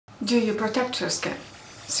Do you protect your skin?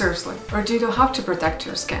 Seriously, or do you know how to protect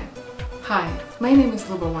your skin? Hi, my name is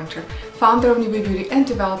LUBA, founder of NUBA Beauty and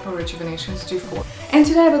developer of Rejuvenation G4. And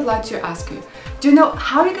today I would like to ask you, do you know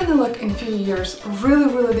how you're gonna look in a few years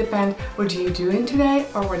really depend what you're doing today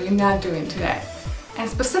or what you're not doing today? And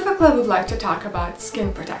specifically I would like to talk about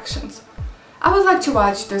skin protections. I would like to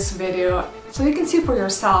watch this video so you can see for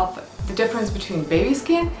yourself the difference between baby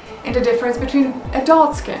skin and the difference between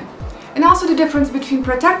adult skin. And also the difference between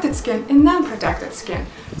protected skin and non-protected skin.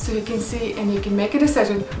 So you can see and you can make a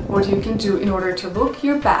decision what you can do in order to look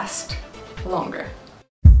your best longer.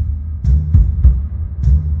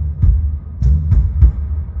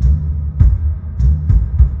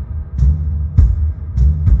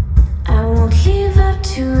 I won't live up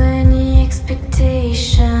to any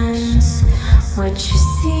expectations. What you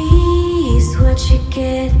see is what you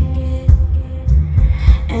get.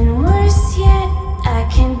 And worse yet, I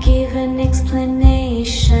can't give an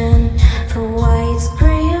explanation for why it's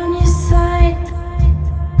gray on your side.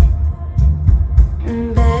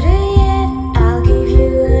 And better yet, I'll give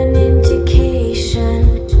you an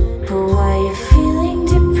indication for why you're feeling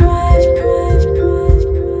deprived.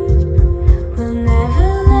 We'll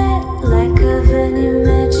never let lack of an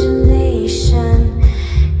imagination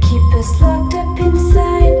keep us locked up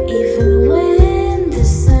inside, even when the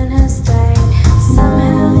sun has died.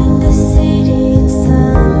 Somehow in the city, it's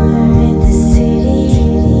summer in the city.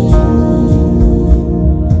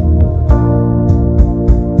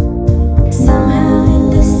 Somehow in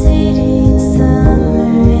the city, it's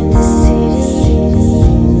summer in the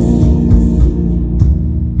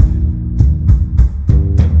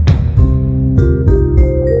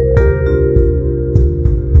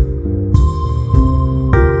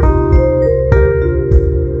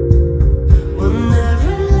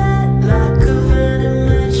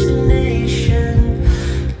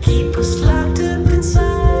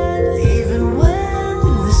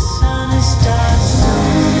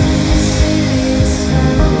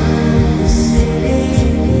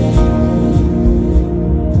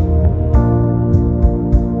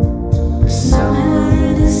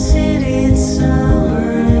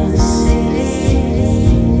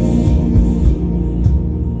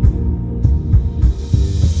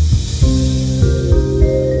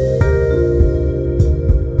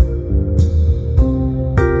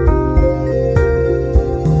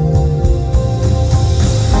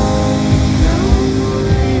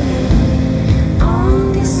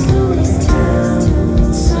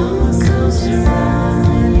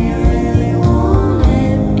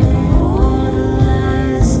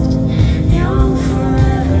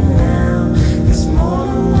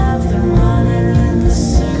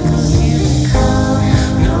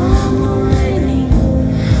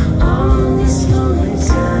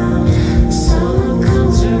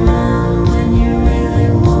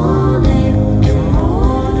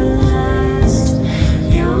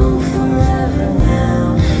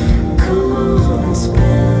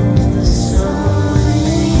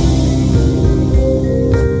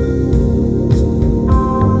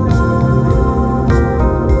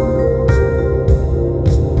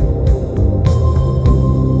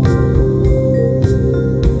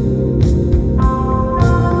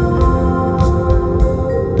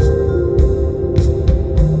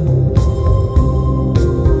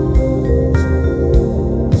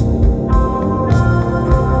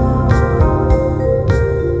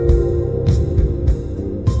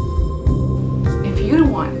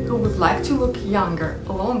like to look younger,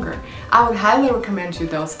 longer, I would highly recommend you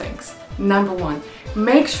those things. Number one,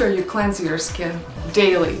 make sure you cleanse your skin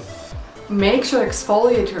daily. Make sure you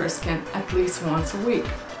exfoliate your skin at least once a week.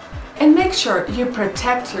 And make sure you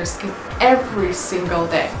protect your skin every single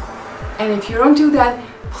day. And if you don't do that,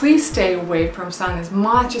 please stay away from sun as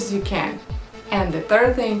much as you can. And the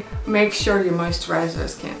third thing, make sure you moisturize your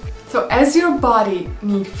skin. So as your body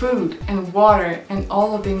needs food and water and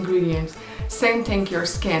all of the ingredients, same thing your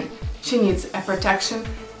skin. She needs a protection,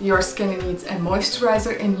 your skin needs a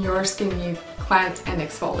moisturizer, and your skin needs cleanse and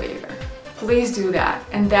exfoliator. Please do that,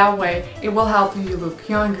 and that way it will help you look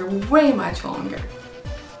younger way much longer.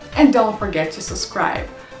 And don't forget to subscribe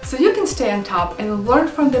so you can stay on top and learn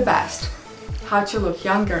from the best how to look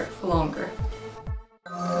younger longer.